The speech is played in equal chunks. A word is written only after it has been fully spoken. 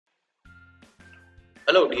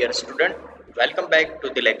Hello dear student, welcome back to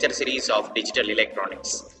the lecture series of digital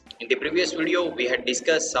electronics. In the previous video we had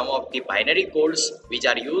discussed some of the binary codes which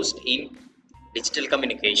are used in digital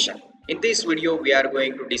communication. In this video we are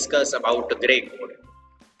going to discuss about the gray code.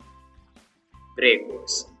 Gray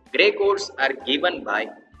codes. Gray codes are given by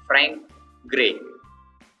Frank Gray,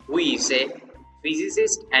 who is a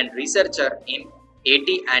physicist and researcher in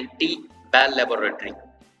AT&T Bell Laboratory.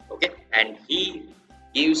 Okay, and he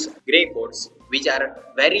gives gray codes which are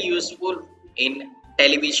very useful in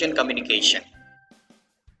television communication.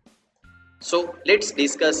 So let's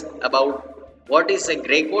discuss about what is a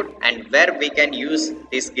gray code and where we can use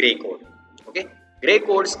this gray code. Okay, gray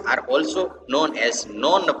codes are also known as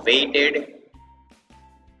non-weighted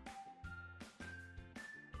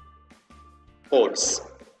codes.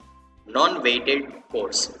 Non-weighted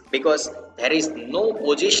codes because there is no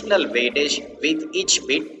positional weightage with each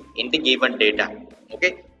bit in the given data.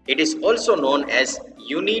 Okay, it is also known as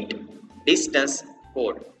unit distance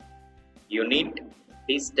code. Unit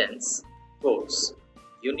distance codes.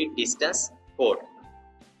 Unit distance code.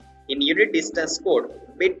 In unit distance code,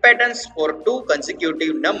 bit patterns for two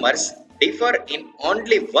consecutive numbers differ in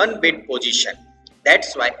only one bit position.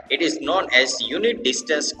 That's why it is known as unit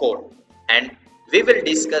distance code, and we will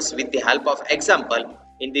discuss with the help of example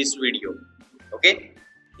in this video. Okay,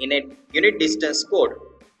 in a unit distance code,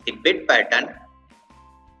 the bit patterns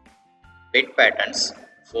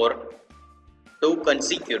for two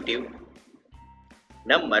consecutive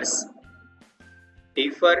numbers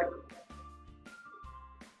differ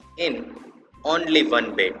in only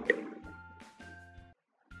one bit.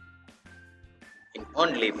 In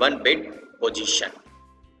only one bit position.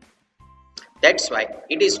 That's why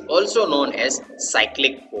it is also known as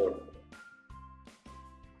cyclic code.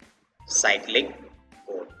 Cyclic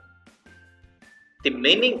code. The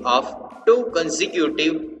meaning of two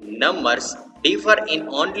consecutive numbers differ in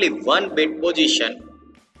only one bit position.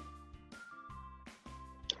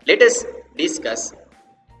 Let us discuss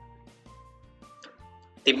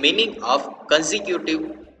the meaning of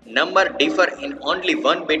consecutive number differ in only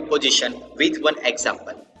one bit position with one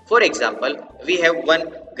example. For example, we have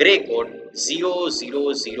one gray code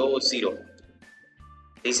 0000.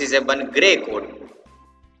 This is a one gray code,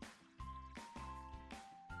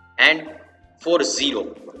 and for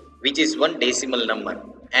 0, which is one decimal number,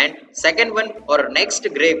 and second one or next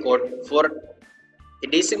gray code for the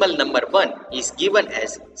decimal number 1 is given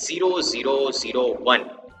as 0001.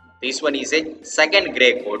 This one is a second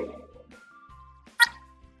gray code,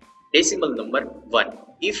 decimal number 1.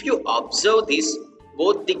 If you observe this,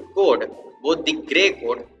 both the gray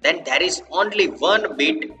code, then there is only one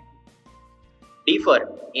bit differ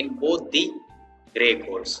in both the gray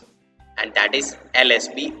codes, and that is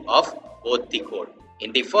LSB of both the code.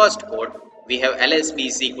 In the first code, we have LSB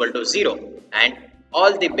is equal to 0 and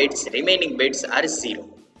all the remaining bits are 0.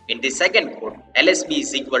 In the second code, LSB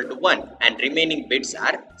is equal to 1 and remaining bits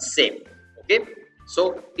are same. Okay,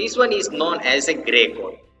 so this one is known as a gray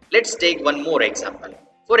code. Let's take one more example.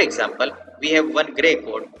 For example, we have one gray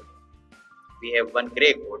code.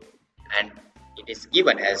 And it is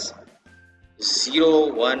given as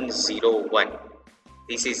 0101.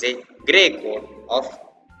 This is a gray code of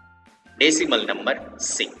decimal number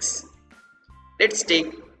 6. Let's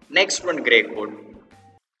take next one gray code,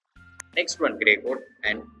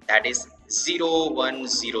 and that is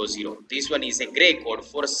 0100. This one is a gray code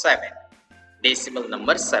for 7, decimal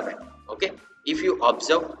number 7. Okay, if you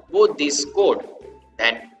observe both this code,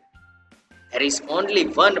 then there is only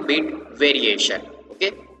one bit variation.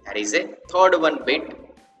 Okay, there is a third one bit.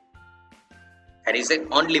 There is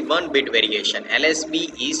only one bit variation.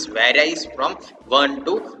 LSB is varies from 1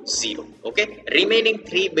 to 0. Okay, remaining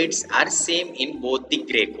 3 bits are same in both the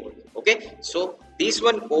gray code. Okay, so this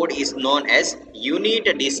one code is known as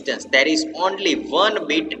unit distance. There is only one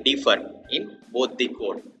bit differ in both the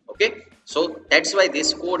code. Okay, so that's why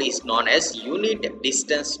this code is known as unit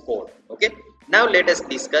distance code. Okay, now let us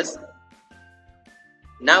discuss.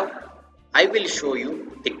 Now I will show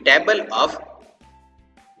you the table of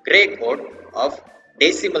gray code of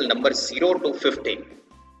decimal number 0 to 15.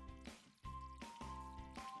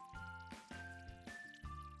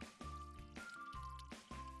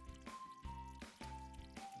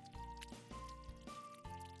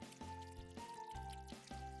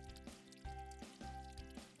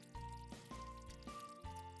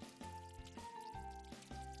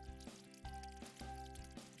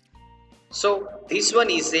 So this one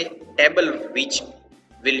is a table which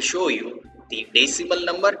will show you the decimal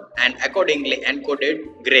number and accordingly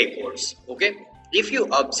encoded gray codes. Okay, if you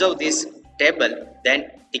observe this table,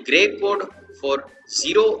 then the gray code for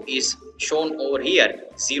 0 is shown over here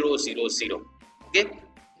 000. Okay,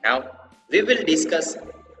 now we will discuss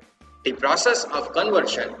the process of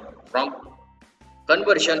conversion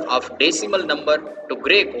of decimal number to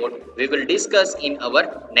gray code. We will discuss in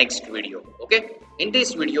our next video. Okay, in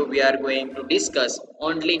this video we are going to discuss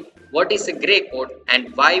only what is a gray code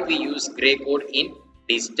and why we use gray code in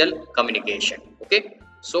digital communication. Okay,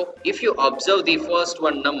 so if you observe the first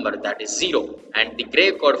one number, that is 0, and the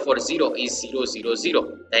gray code for 0 is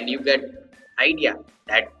 000, then you get idea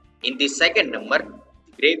that in the second number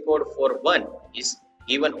the gray code for 1 is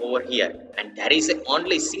given over here, and there is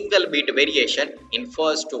only single bit variation in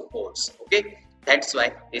first two codes. Okay, that's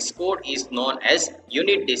why this code is known as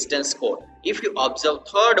unit distance code. If you observe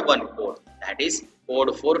third one code, that is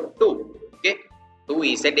code for 2. Okay, 2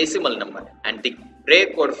 is a decimal number and the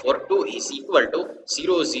gray code for 2 is equal to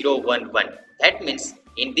 0011. That means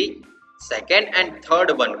in the second and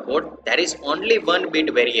third one code there is only one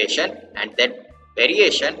bit variation, and that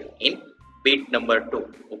variation in bit number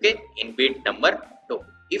 2. Okay, in bit number 2.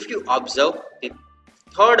 If you observe the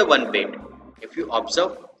third one bit, if you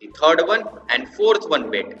observe the third one and fourth one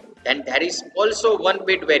bit, then there is also one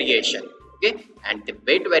bit variation. Okay, and the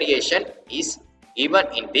bit variation is given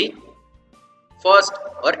in the first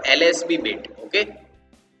or LSB bit. Okay,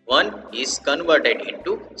 1 is converted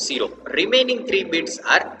into 0. Remaining 3 bits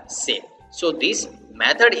are same. So this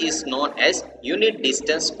method is known as unit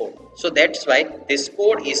distance code. So that's why this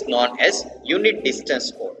code is known as unit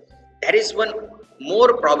distance code. There is one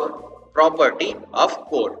more property of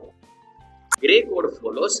code. Gray code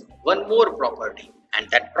follows one more property, and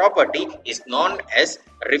that property is known as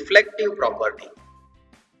reflective property.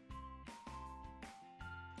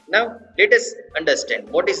 Now let us understand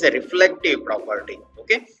what is the reflective property.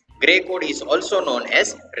 Okay, gray code is also known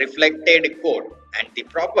as reflected code, and the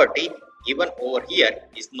property given over here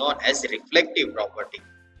is known as reflective property.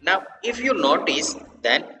 Now if you notice,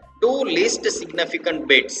 then two least significant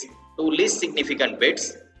bits.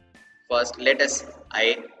 First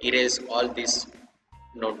I erase all this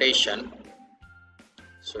notation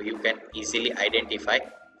so you can easily identify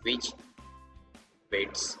which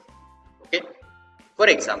bits. Okay, for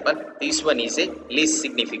example, this one is a least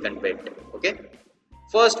significant bit. Okay,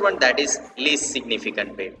 first one, that is least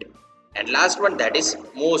significant bit, and last one, that is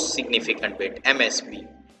most significant bit, MSB.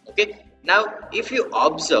 Okay, now if you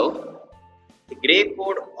observe the gray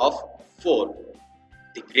code of 4,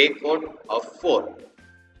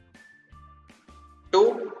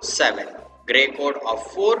 to 7, gray code of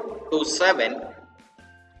 4 to 7,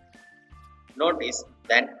 notice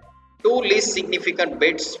that two least significant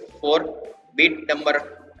bits for bit number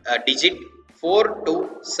digit 4 to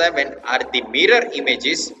 7 are the mirror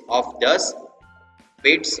images of those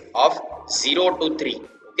bits of 0 to 3.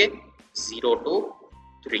 Okay, 0 to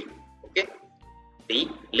 3. Okay, the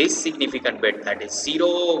least significant bit, that is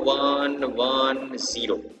 0 1 1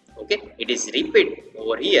 0. Okay, it is repeat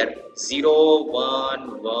over here 0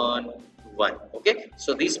 1 1 1. Okay,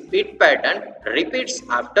 so this bit pattern repeats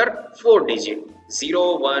after 4 digit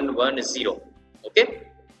 0 1 1 0. Okay,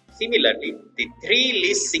 similarly the three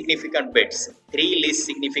least significant bits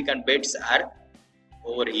are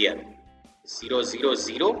over here 0 0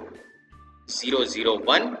 0 0 0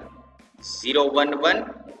 1 0 1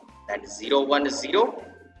 1, that 0 1 0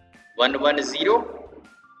 1 1 0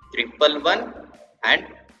 1 and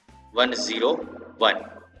 1 0 1,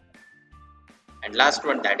 and last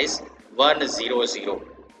one, that is 1 0 0.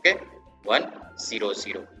 Okay, 1 0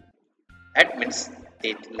 0. That means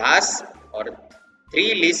the last or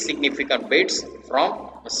three least significant bits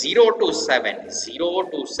from 0 to 7.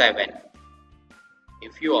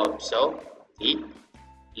 If you observe the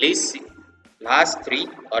last three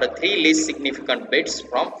least significant bits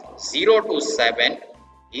from 0 to 7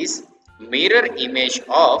 is mirror image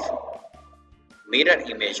of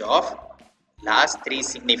last three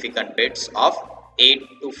significant bits of 8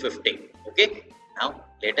 to 15. Okay, now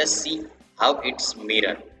let us see how it's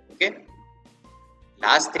mirror. Okay,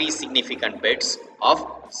 last three significant bits of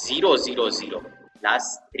 0 0 0,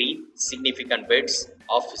 last three significant bits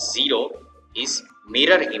of 0 is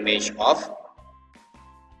mirror image of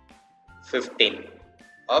 15.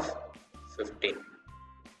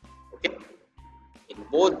 Okay, in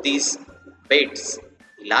both these bits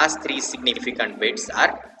the last three significant bits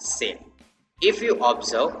are same. If you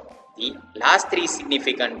observe, the last three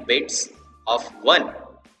significant bits of 1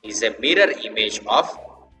 is a mirror image of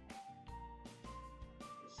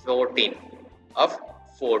 14.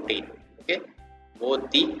 Okay, both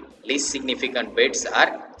the least significant bits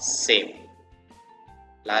are same.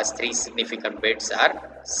 Last three significant bits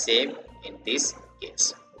are same in this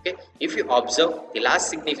case. Okay, if you observe the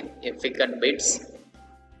last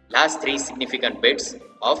three significant bits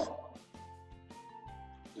of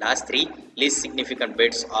last three least significant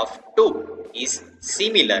bits of 2 is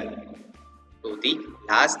similar to the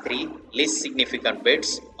last three least significant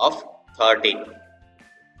bits of 13.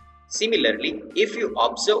 Similarly, if you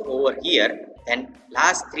observe over here, then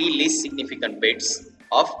last three least significant bits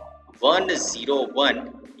of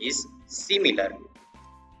 101 is similar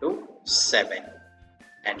to 7,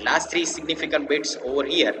 and last three significant bits over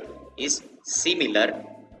here is similar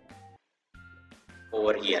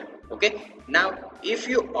over here. Okay, now if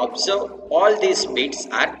you observe all these bits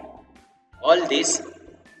are all these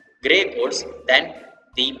gray codes, then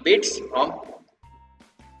the bits from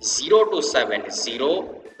 0 to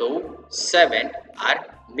 7 are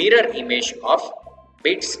mirror image of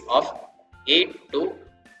bits of 8 to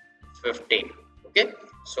 15. Okay,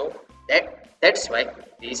 so that's why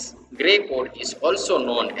this gray code is also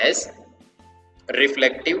known as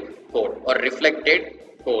reflective code or reflected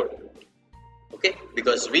code. Okay,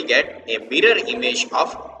 because we get a mirror image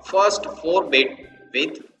of first 4 bit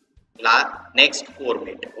with next 4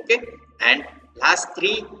 bit. Okay, and last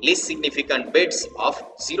three least significant bits of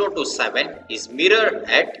 0 to 7 is mirrored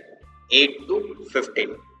at 8 to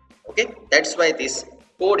 15. Okay, that's why this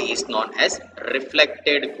code is known as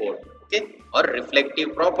reflected code. Okay, or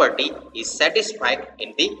reflective property is satisfied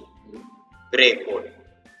in the gray code.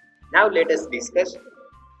 Now let us discuss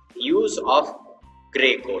the use of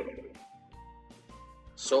gray code.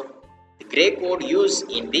 So the gray code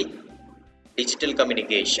used in the digital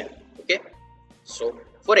communication. Okay, so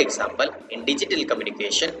for example, in digital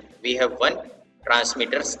communication we have one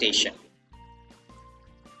transmitter station.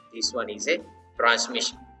 This one is a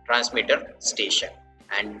transmitter station,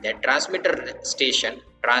 and that transmitter station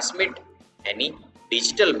transmit any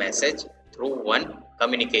digital message through one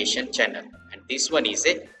communication channel, and this one is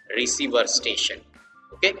a receiver station.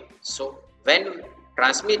 Okay, so when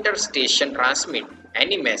transmitter station transmit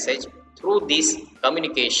any message through this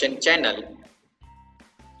communication channel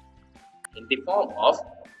in the form of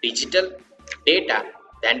digital data,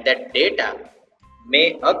 then that data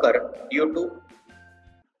may occur due to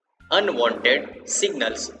unwanted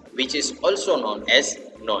signals, which is also known as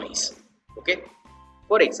noise. Okay,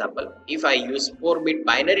 for example, if I use 4-bit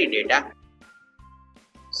binary data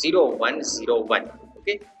 0101,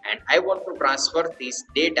 okay, and I want to transfer this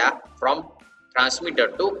data from transmitter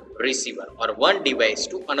to receiver or one device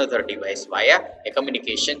to another device via a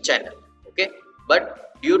communication channel. Okay,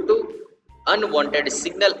 but due to unwanted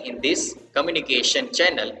signal in this communication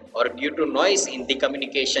channel or due to noise in the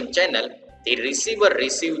communication channel, the receiver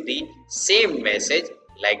receive the same message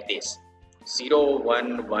like this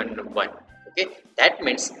 0111. Okay, that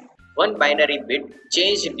means one binary bit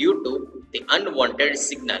changed due to the unwanted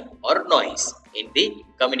signal or noise in the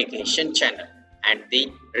communication channel, and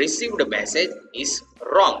the received message is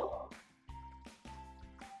wrong.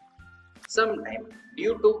 Sometimes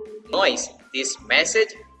due to noise, this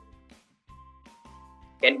message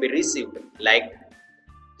can be received like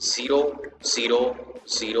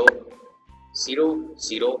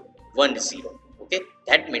 0000010. Okay,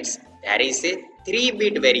 that means there is a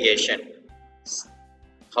 3-bit variation,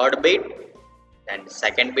 third bit, then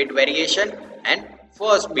second bit variation, and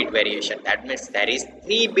first bit variation. That means there is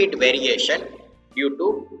 3-bit variation due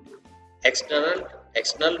to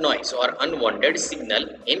external noise or unwanted signal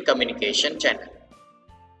in communication channel.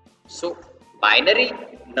 So binary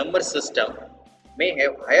number system may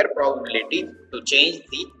have higher probability to change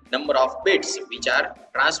the number of bits which are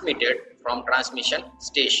transmitted from transmission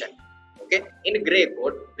station. Okay, in gray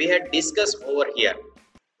code we had discussed over here.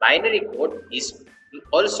 Binary code is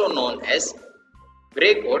also known as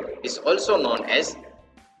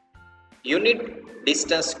unit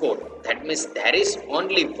distance code. That means there is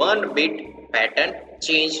only one bit pattern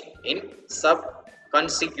change in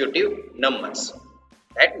sub-consecutive numbers.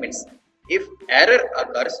 That means if error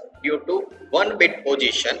occurs due to one bit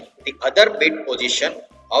position, the other bit position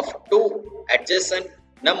of two adjacent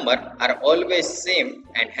number are always same,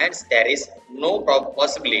 and hence there is no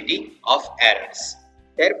possibility of errors.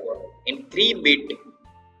 Therefore, in 3-bit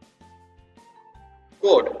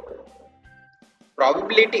code,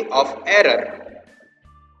 probability of error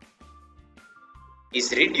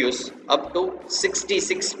is reduced up to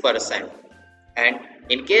 66%, and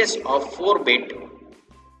in case of 4-bit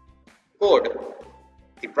code,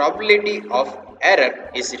 the probability of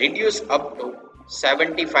error is reduced up to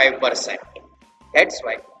 75%. That's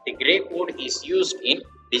why the gray code is used in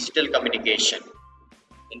digital communication.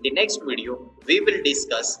 In the next video, we will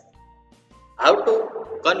discuss how to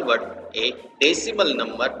convert a decimal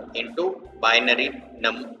number into binary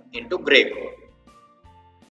into gray code.